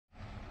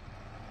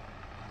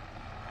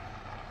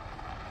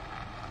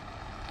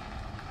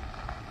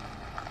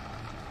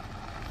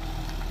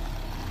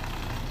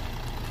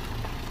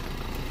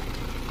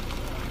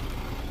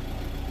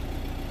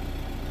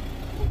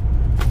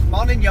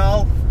Morning,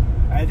 y'all.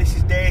 This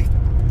is day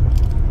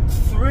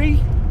 3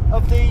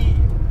 of the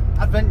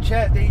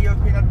adventure, the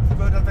European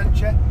road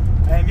adventure.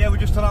 Yeah, we're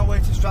just on our way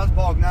to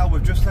Strasbourg now.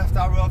 We've just left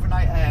our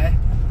overnight Aire.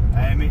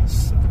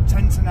 It's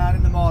 10 to 9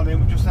 in the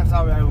morning. We've just left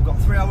our Aire. We've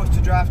got 3 hours to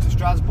drive to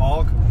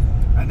Strasbourg,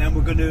 and then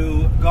we're going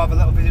to go have a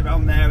little visit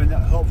around there and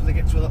hopefully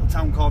get to a little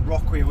town called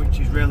Riquewihr, which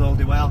is real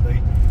oldy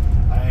worldy.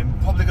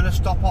 Probably going to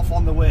stop off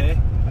on the way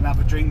and have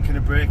a drink and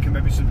a break and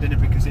maybe some dinner,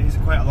 because it is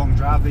quite a long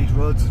drive. These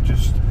roads are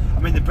just, I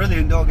mean, they're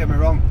brilliant, don't get me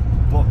wrong,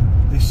 but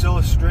they're so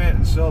straight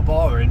and so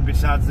boring,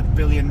 besides the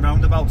billion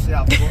roundabouts they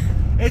have. But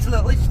it's a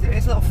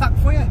little fact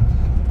for you.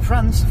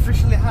 France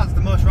officially has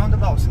the most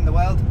roundabouts in the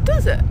world.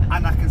 Does it?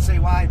 And I can see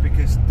why,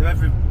 because they're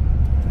every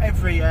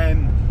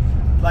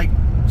like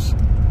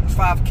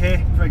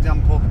 5k, for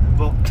example.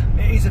 But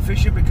it is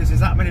efficient because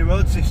there's that many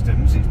road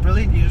systems. It's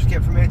brilliant. You just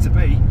get from A to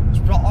B.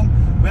 Spot on.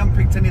 We haven't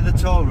picked any of the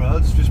toll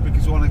roads just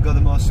because we want to go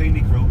the more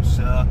scenic routes.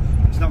 So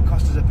it's not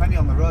cost us a penny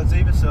on the roads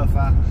either so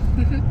far.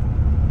 Would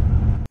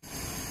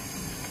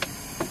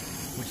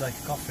you like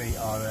a coffee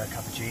or a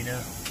cappuccino?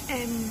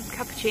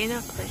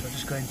 Cappuccino, please. So I'll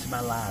just go into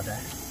my larder.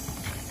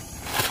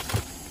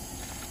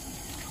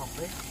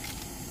 Coffee.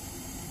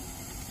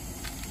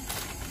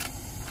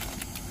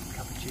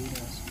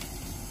 Cappuccinos.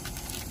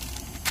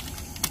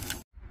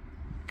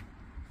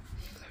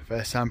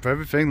 First time for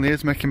everything.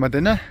 Leah's making my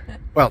dinner.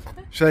 Well,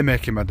 she's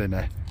making my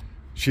dinner.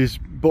 She's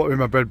buttering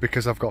my bread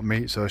because I've got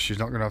meat, so she's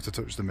not going to have to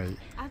touch the meat.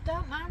 I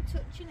don't mind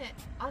touching it,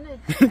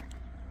 honest.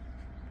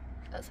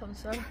 That's what I'm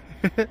sorry.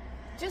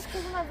 Just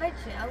because I'm a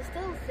veggie, I'll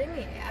still sing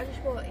it. I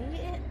just won't eat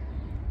it.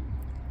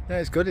 Yeah,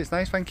 it's good. It's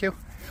nice, thank you.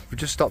 We've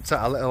just stopped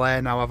at a little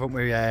Aire now, haven't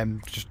we?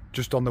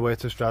 Just on the way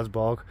to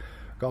Strasbourg.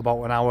 Got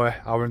about an hour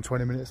and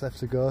 20 minutes left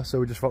to go,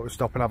 so we just thought we'd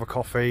stop and have a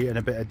coffee and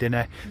a bit of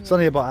dinner. Yeah. It's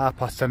only about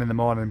 10:30 in the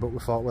morning, but we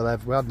thought we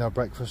had no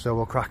breakfast, so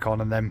we'll crack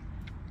on, and then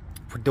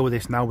if we do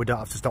this now, we don't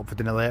have to stop for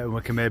dinner later, and we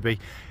can maybe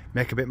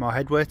make a bit more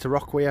headway to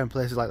Riquewihr and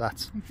places like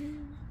that.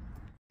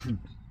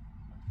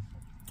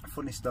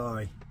 Funny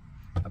story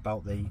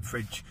about the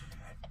fridge.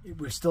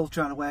 We're still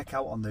trying to work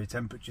out on the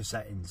temperature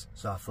settings,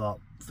 so I thought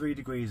 3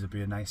 degrees would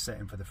be a nice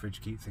setting for the fridge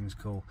to keep things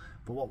cool.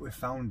 But what we've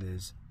found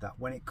is that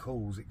when it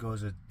cools, it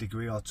goes a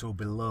degree or two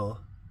below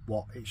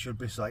what it should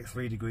be. So like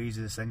 3 degrees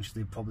is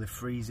essentially probably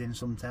freezing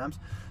sometimes.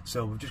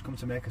 So we've just come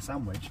to make a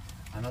sandwich,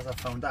 and as I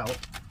found out,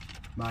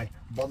 my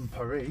Bon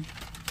Paris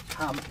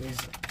ham is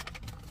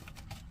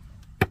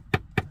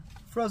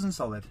frozen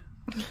solid.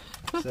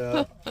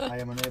 So I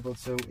am unable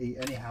to eat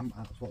any ham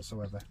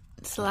whatsoever.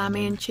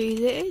 Salami and cheese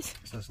it is.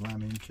 So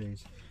salami and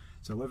cheese.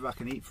 So whether I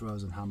can eat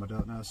frozen ham, I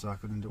don't know, so I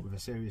could end up with a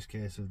serious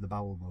case of the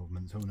bowel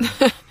movements. Who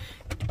knows?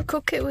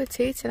 Cook it with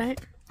tea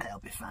tonight. It'll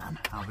be fine.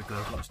 I'll be good.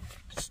 I've got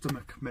a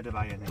stomach made of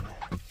iron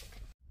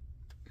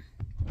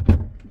in it.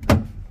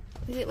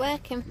 Is it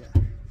working?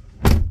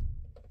 Yeah.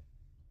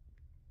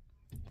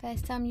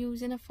 First time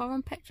using a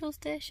foreign petrol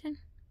station?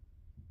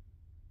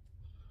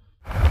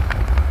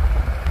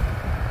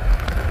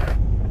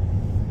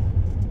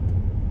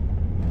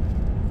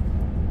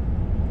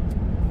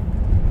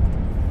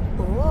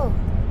 Oh.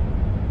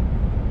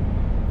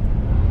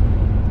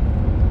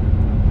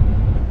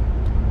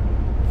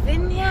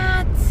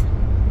 Vineyards.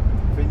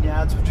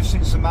 Vineyards. We've just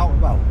seen some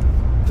mountains. Well,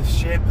 the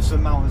shape of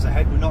some mountains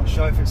ahead. We're not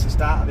sure if it's the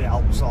start of the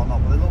Alps or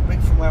not, but they look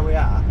big from where we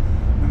are. I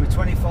mean, we're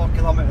 24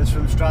 kilometres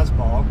from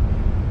Strasbourg,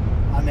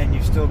 and then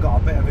you've still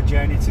got a bit of a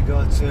journey to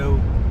go to.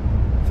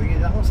 I think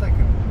that looks like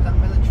is that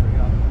military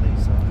or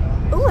police?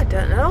 Oh, I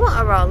don't know. What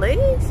are all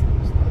these?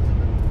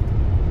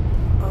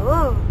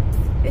 Oh,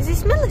 is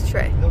this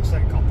military? It looks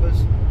like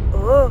coppers.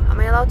 Oh, am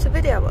I allowed to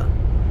video it?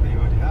 You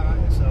already are,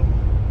 aren't you? So,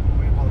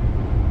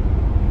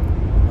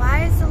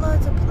 why is there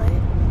loads of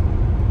plane?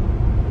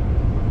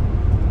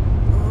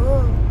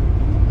 Oh.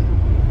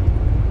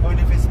 I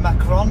wonder if it's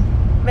Macron.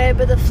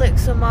 Maybe they flick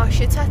some more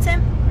shit at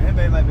him.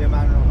 Maybe it might be a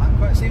man or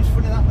Macron. It seems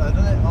funny that though,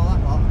 doesn't it? All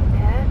that lot.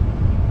 Yeah.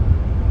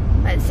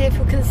 Let's see if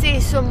we can see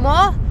some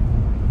more.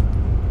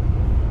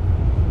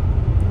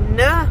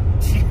 No.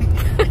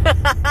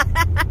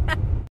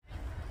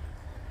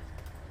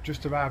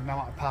 Just arrived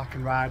now at a park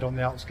and ride on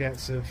the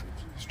outskirts of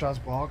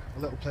Strasbourg, a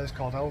little place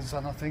called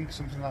Elsen, I think,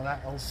 something like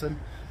that, Elsen.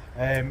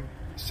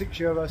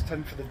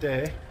 €6.10 for the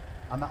day,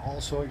 and that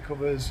also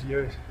covers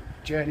your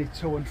journey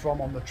to and from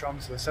on the tram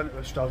to the centre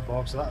of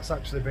Strasbourg, so that's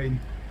actually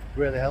been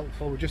really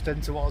helpful. We're just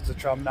heading towards the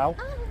tram now,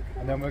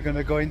 and then we're going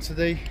to go into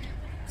the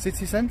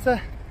city centre.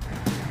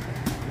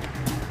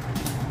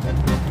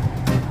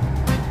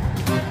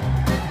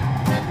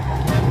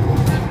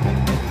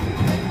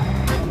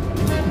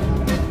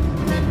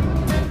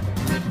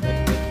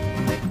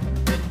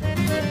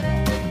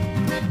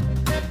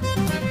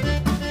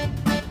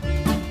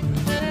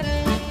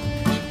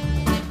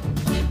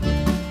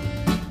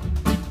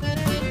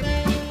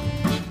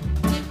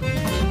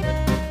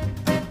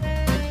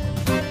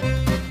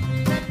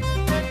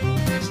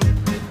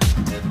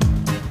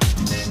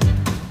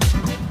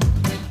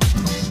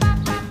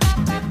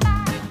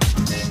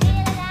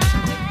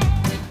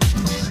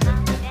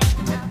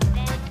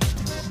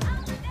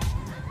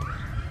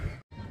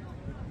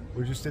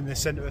 just in the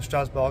centre of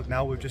Strasbourg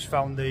now. We've just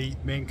found the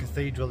main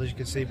cathedral, as you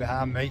can see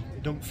behind me.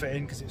 It doesn't fit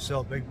in because it's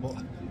so big, but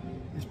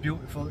it's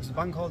beautiful. It's a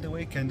bank holiday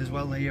weekend as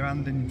well here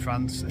and in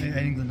France, in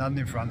England and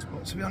in France.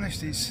 But to be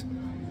honest, it's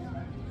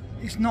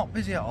not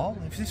busy at all.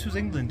 If this was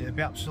England, it'd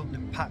be absolutely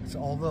packed,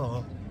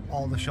 although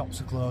all the shops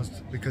are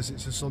closed because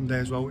it's a Sunday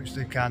as well, which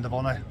they kind of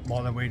honour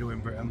more than we do in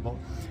Britain. But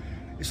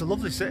it's a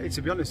lovely city,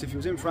 to be honest. If it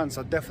was in France,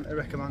 I'd definitely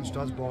recommend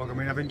Strasbourg. I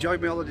mean, I've enjoyed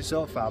my holiday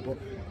so far, but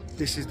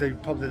this is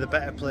probably the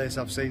better place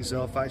I've seen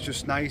so far. It's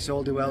just nice,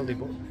 oldy worldy,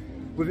 but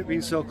with it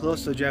being so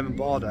close to the German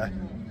border,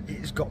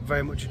 it's got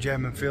very much a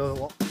German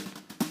feel.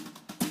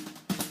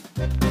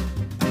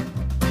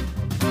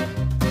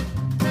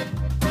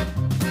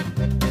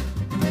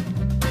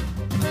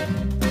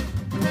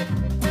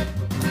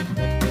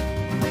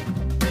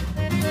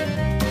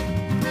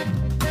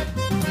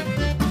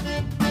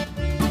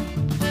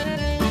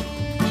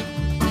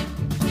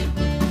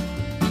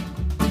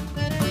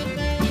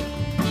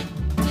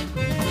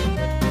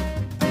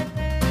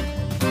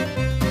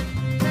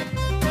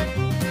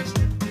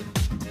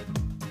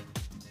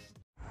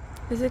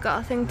 Has it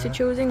got a thing to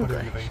choose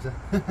English? That's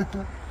my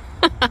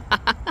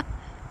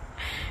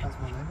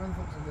name. Where the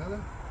fuck's it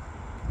there?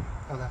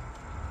 Oh, there.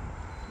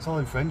 It's all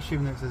in French,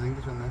 even though it says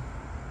English on there.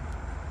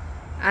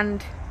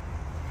 And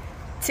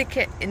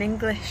ticket in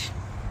English.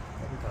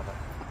 Let me grab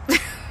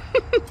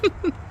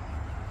it.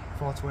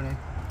 420.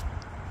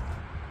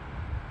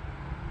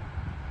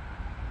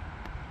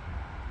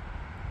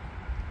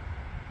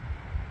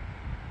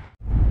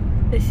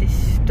 This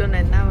is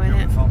stunning now, isn't it?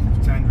 Beautiful.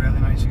 It's turned really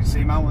nice. You can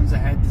see mountains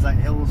ahead. There's like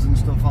hills and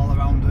stuff all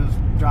around us.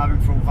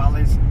 Driving through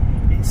valleys.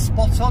 It's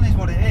spot on, is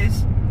what it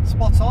is.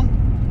 Spot on.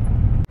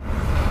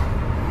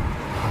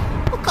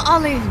 Look at all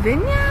these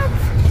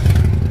vineyards.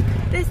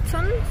 There's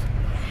tons.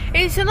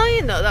 It's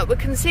annoying though that we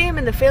can see them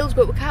in the fields,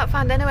 but we can't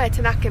find anywhere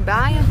to knack and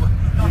buy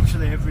them.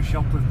 Literally every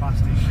shop we've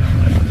passed is shut.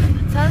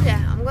 I tell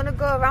you, I'm gonna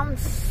go around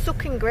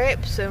sucking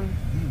grapes soon.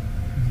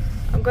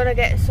 I'm gonna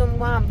get some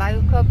wine by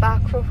hook or by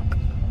crook.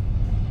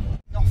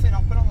 Nothing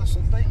open on the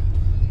Sunday.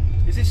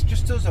 Is this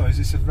just us, or is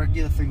this a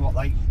regular thing? What,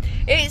 like?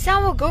 It's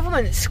our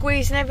government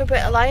squeezing every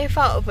bit of life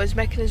out of us,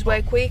 making us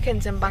work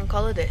weekends and bank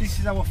holidays. This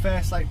is our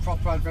first like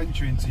proper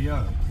adventure into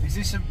Europe. Is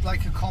this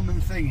like a common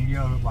thing in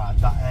Europe, lad,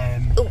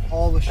 that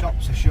all the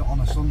shops are shut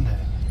on a Sunday?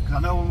 Because I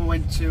know when I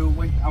went to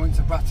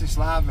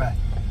Bratislava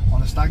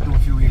on a stag do a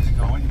few years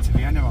ago, I went into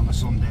Vienna on a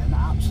Sunday and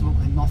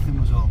absolutely nothing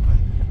was open.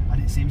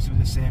 And it seems to be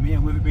the same here.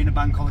 With it being a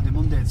bank holiday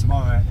Monday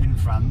tomorrow in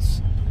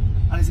France.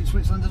 And is it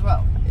Switzerland as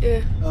well?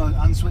 Yeah.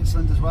 And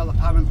Switzerland as well,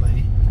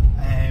 apparently.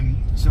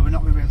 So we're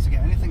not going to be able to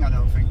get anything, I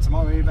don't think,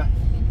 tomorrow either.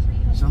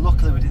 So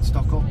luckily we did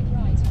stock up.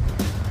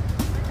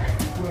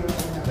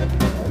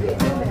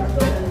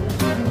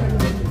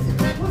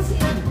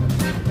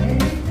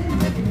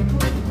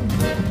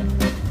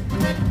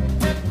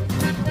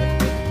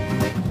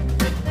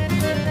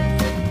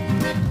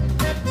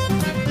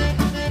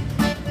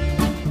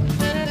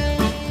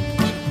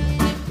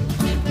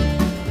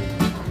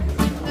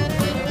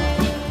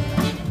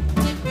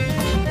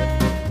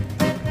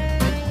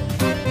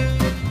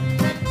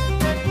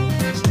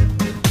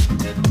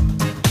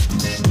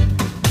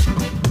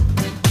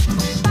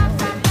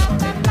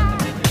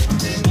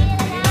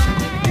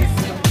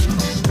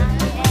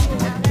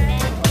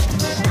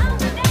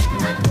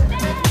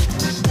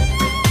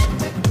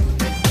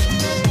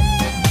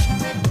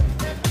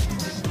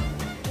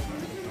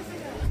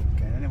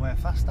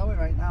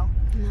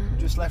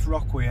 Left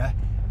Riquewihr,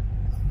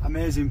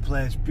 amazing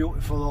place,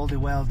 beautiful, oldy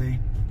worldy.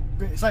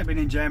 It's like being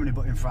in Germany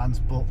but in France,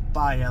 but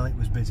by hell it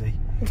was busy.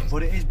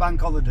 But it is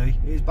bank holiday.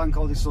 It is bank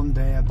holiday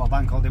Sunday, or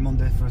bank holiday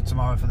Monday for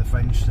tomorrow for the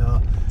French.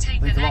 So I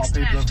think a lot of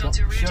people have got.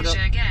 Shut up.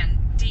 Again,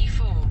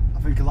 D4.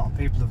 I think a lot of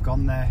people have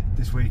gone there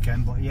this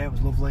weekend, but yeah, it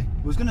was lovely.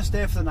 We was going to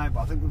stay for the night,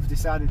 but I think we've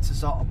decided to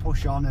sort of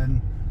push on and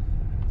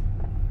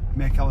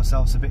make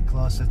ourselves a bit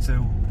closer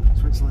to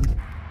Switzerland.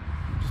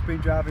 Just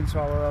been driving to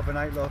our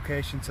overnight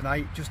location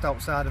tonight, just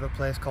outside of a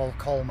place called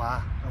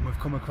Colmar, and we've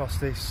come across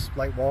this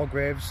like war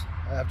graves.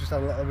 I've just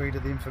had a little read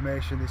of the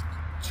information. There's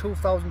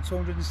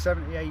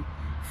 2,278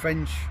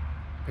 French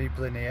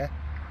people in here,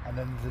 and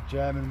then there's a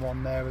German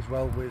one there as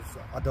well with,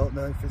 I don't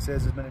know if it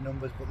says as many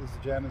numbers, but there's the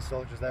German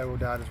soldiers there who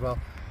died as well.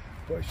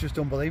 But it's just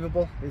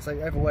unbelievable. It's like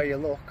everywhere you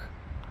look,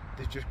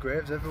 there's just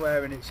graves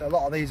everywhere, and it's a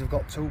lot of these have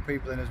got 2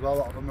 people in as well. A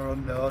lot of them are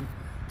unknown,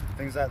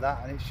 things like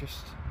that, and it's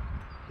just.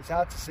 It's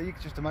hard to see,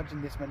 just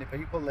imagine this many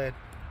people, they're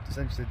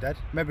essentially dead.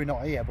 Maybe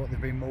not here, but they've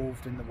been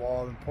moved in the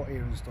war and put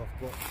here and stuff,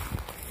 but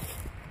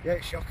yeah,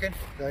 it's shocking.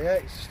 So yeah,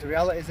 it's just the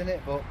reality, isn't it?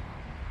 But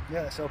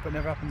yeah, let's hope it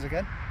never happens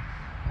again.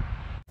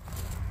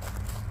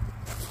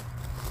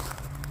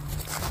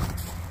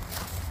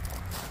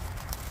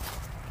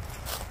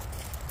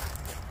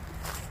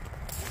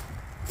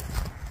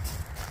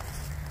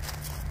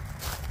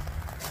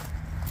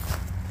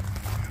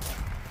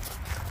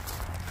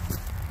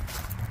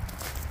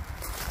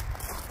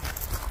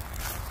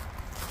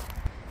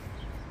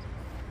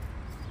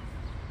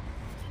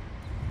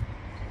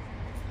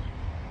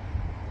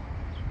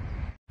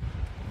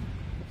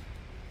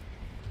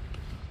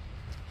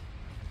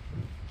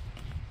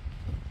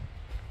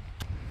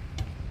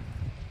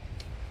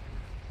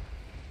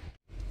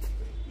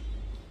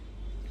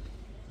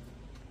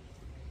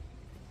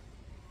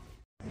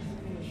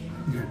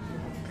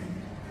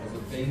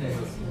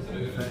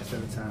 First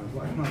every time.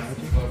 What is my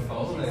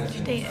allergy?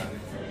 Just eat it.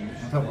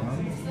 I don't want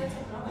to.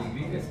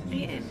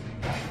 Eat it.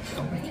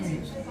 Stop making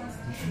it.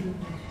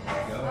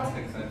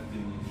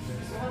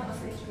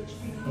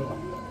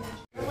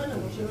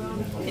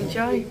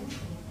 Enjoy.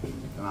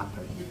 I'm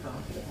happy.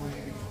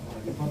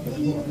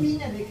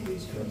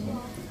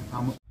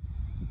 How much?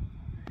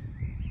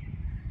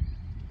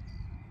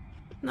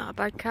 Not a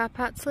bad car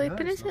park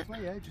sleeping, No, is it?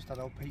 lovely, yeah, just had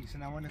old pizza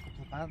now and a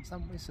couple of pints,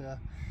 haven't we? So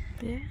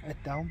Yeah. head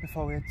down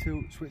before we head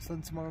to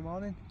Switzerland tomorrow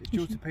morning. It's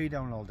due to pee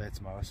down all day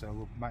tomorrow, so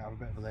we might have a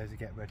bit of a lazy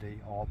get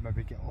ready, or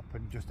maybe get up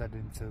and just head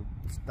into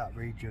that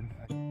region.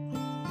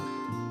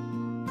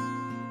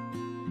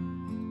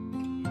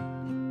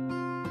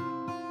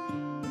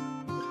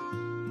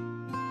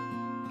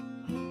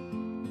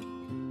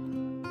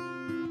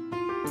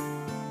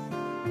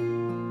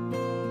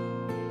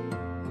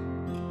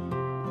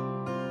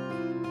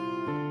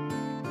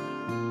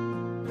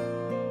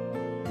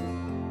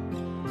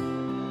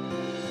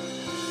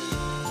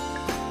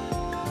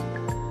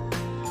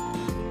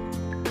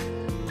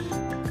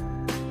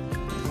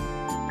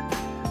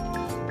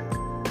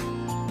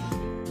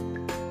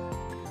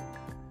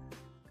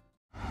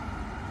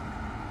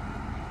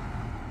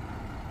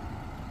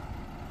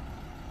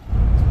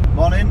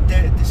 Morning,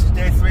 this is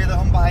day 3 of the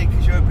Humber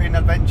Hikers European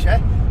Adventure.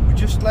 We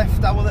just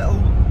left our little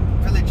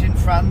village in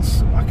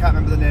France. I can't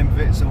remember the name of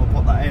it, so we'll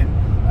put that in.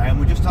 And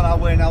we're just on our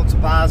way now to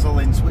Basel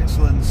in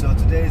Switzerland. So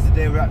today is the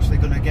day we're actually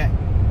going to get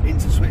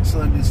into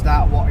Switzerland and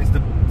start what is the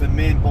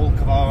main bulk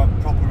of our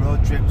proper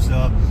road trip.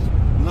 So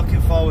we're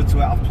looking forward to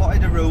it. I've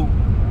plotted a route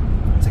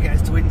to get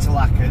us to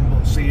Interlaken,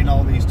 but seeing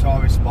all these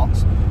tourist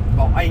spots,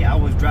 about 8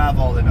 hours drive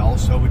all in all.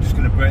 So we're just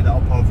going to break that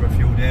up over a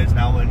few days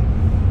now and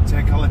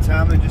take our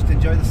time and just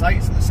enjoy the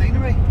sights and the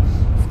scenery.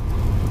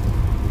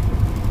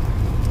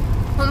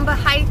 Humber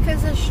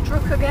hikers are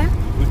struck again.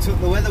 We took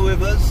the weather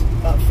with us,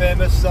 that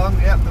famous song,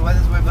 yep, the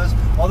weather's with us.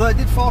 Although it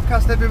did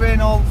forecast heavy rain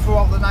all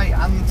throughout the night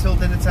and until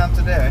dinner time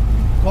today.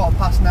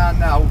 9:15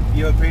 now,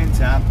 European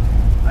time,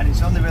 and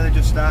it's only really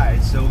just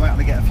started, so we might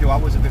only get a few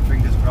hours of it,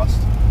 fingers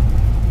crossed.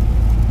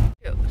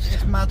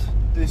 It's mad.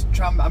 There's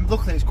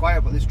luckily it's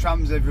quiet, but there's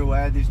trams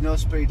everywhere, there's no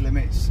speed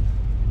limits.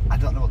 I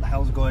don't know what the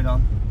hell's going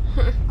on.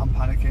 I'm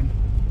panicking,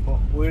 but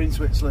we're in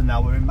Switzerland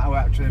now. We're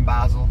actually in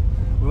Basel.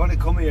 We want to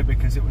come here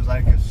because it was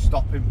like a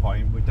stopping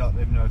point. We don't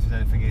even know if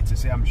there's anything here to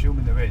see. I'm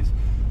assuming there is.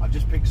 I've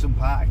just picked some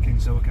parking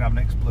so we can have an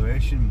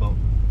exploration, but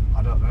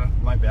I don't know.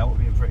 We might be out of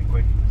here pretty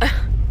quick.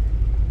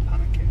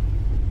 Panicking.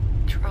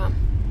 Tram.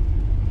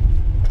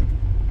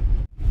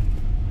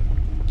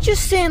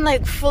 Just seeing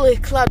like fully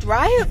clad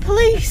riot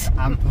police.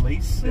 And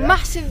police. Yeah.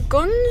 Massive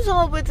guns,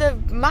 all with the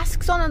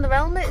masks on and the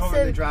helmets.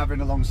 Currently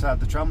driving alongside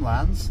the tram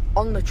lines.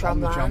 On the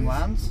tram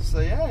lines.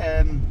 So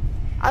yeah.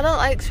 I don't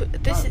like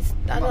this.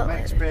 My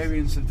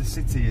experience of the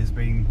city has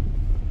been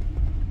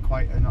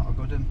quite not a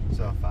good one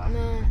so far.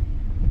 No,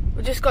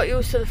 we just got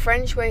used to the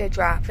French way of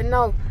driving.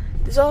 Now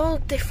there's all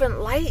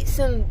different lights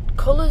and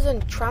colours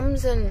and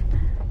trams and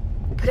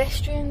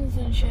pedestrians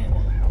and shit.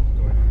 What the hell's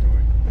going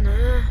on?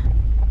 Nah.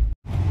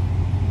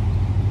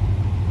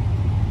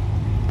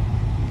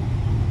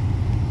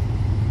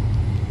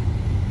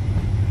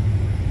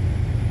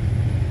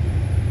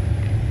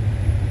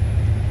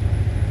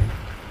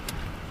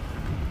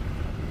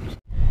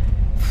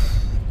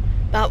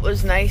 That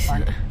was nice.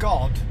 Thank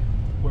God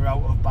we're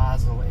out of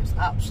Basel. It was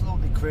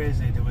absolutely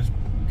crazy. There was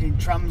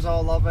trams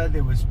all over,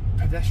 there was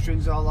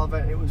pedestrians all over.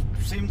 It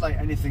seemed like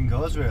anything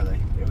goes really.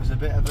 It was a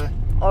bit of a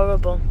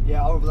horrible.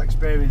 Yeah, horrible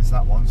experience,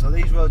 that one. So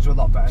these roads are a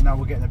lot better now.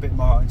 We're getting a bit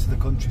more out into the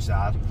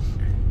countryside.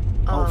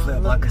 Hopefully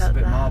it'll like this a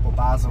bit more, but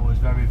Basel was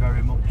very,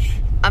 very much.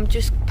 I'm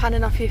just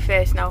panning off your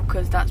face now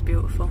because that's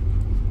beautiful.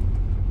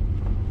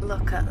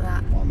 Look at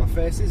that. What, my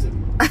face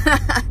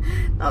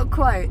isn't? Not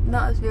quite.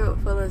 Not as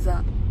beautiful as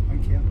that.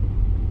 Thank you.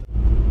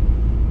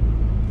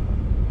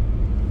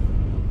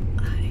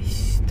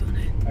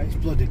 It's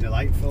bloody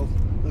delightful.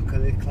 Look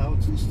at the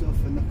clouds and stuff,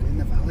 and look in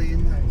the valley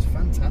in there. It's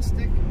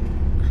fantastic.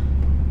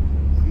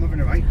 I'm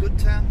having a right good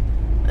time.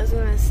 I was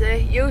going to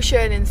say, you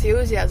showing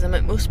enthusiasm,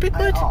 it must be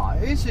good.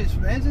 It is, it's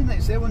amazing. They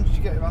say once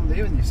you get around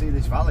here and you see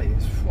this valley,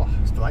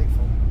 it's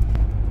delightful.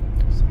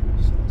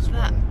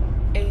 That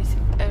is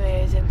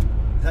amazing.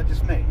 Is that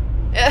just me?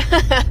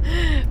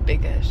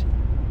 Big head.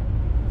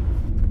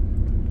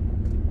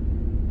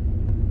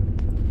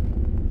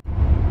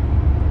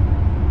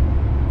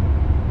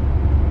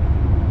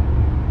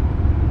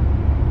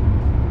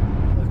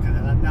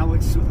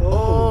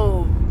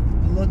 Oh,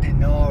 bloody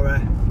Nora.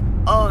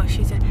 Oh,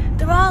 she said,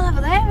 they're all over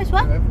there as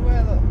well. They're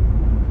everywhere, look.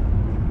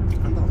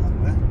 And all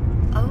over there.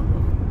 Oh,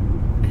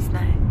 it's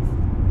nice.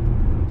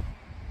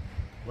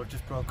 We've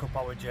just broke up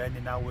our journey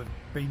now. We've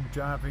been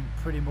driving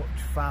pretty much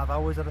 5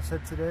 hours, as I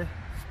said today.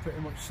 It's pretty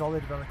much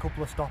solid. We've had a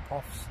couple of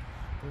stop-offs.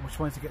 But we just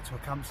wanted to get to a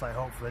campsite,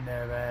 hopefully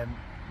near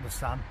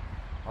Lausanne.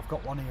 I've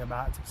got one here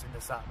marked, it's in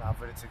the sat-nav,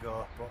 ready to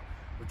go. But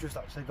we've just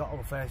actually got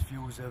our first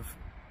views of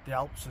the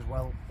Alps as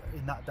well.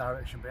 In that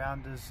direction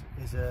behind us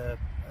is a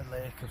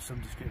lake of some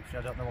description.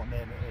 I don't know what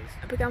name it is.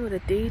 It began with a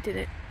D,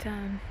 didn't it?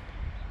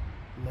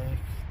 Lake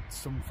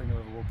something or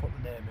other, we'll put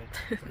the name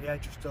in. But yeah,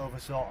 just over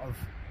sort of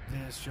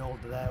the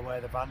shoulder there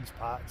where the van's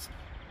parked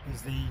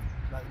is the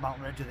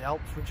mountain range of the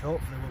Alps, which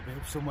hopefully will be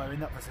up somewhere in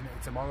that vicinity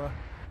tomorrow.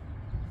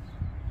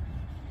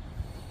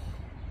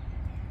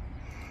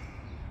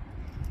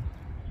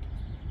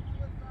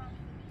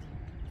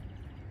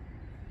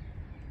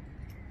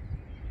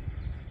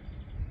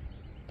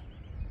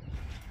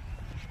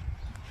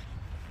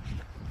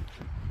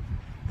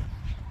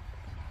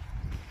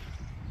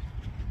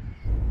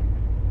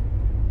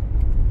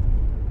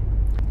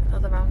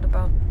 Another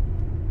roundabout.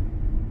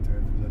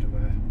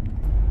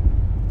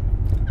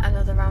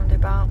 Another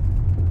roundabout.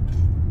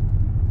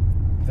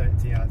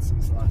 30 yards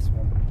since the last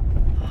one.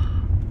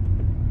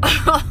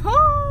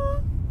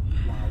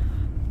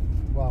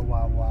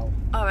 Wow. Wow.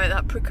 Alright,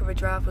 that Riquewihr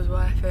drive was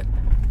worth it.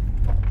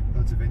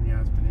 Loads of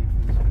vineyards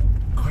beneath us.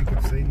 I think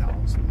I've seen that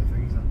on some of the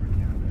things that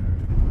vineyard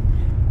area.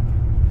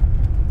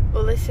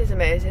 Well, this is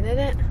amazing, isn't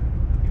it?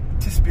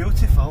 Just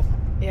beautiful.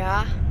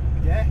 Yeah.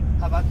 Yeah,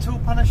 I've had 2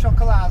 pain au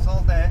chocolats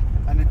all day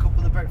and a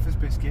couple of breakfast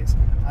biscuits,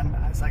 and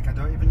it's like I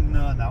don't even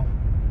know now.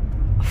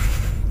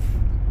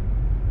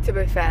 To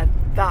be fair,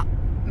 that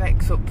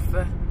makes up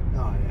for...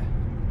 Oh yeah.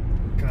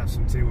 Can have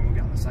some tea when we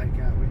get on the site,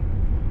 can't we?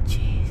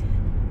 Jeez.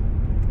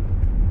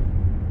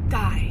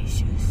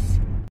 Delicious.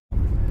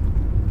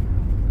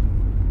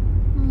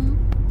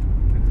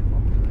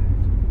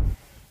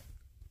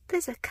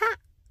 There's a cat.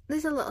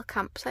 There's a little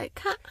campsite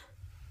cat.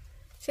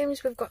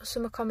 Seems we've got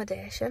some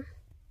accommodation.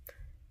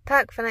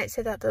 Park for Night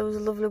said that there was a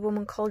lovely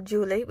woman called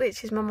Julie,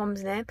 which is my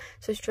mum's name,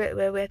 so straight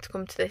away we had to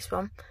come to this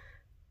one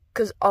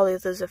because all the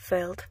others have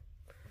failed.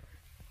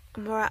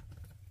 And we're at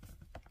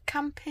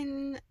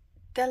Camping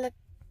de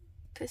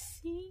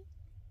Passy.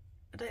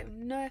 I don't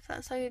even know if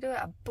that's how you do it.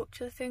 I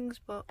butcher things,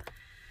 but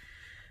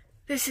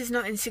this is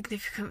not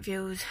insignificant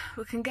views.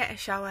 We can get a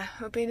shower.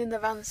 We've been in the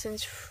van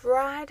since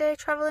Friday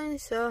travelling,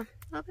 so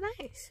that'll be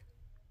nice.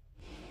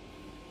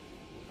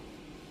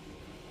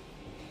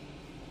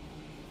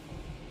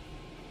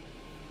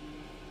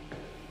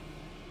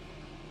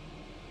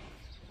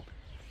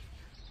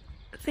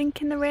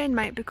 Thinking the rain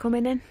might be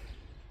coming in.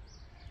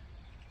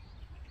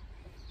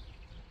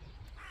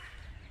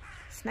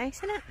 It's nice,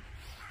 isn't it?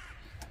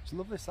 It's a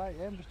lovely sight,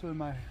 yeah. I'm just doing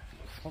my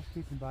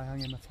housekeeping by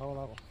hanging my towel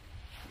out.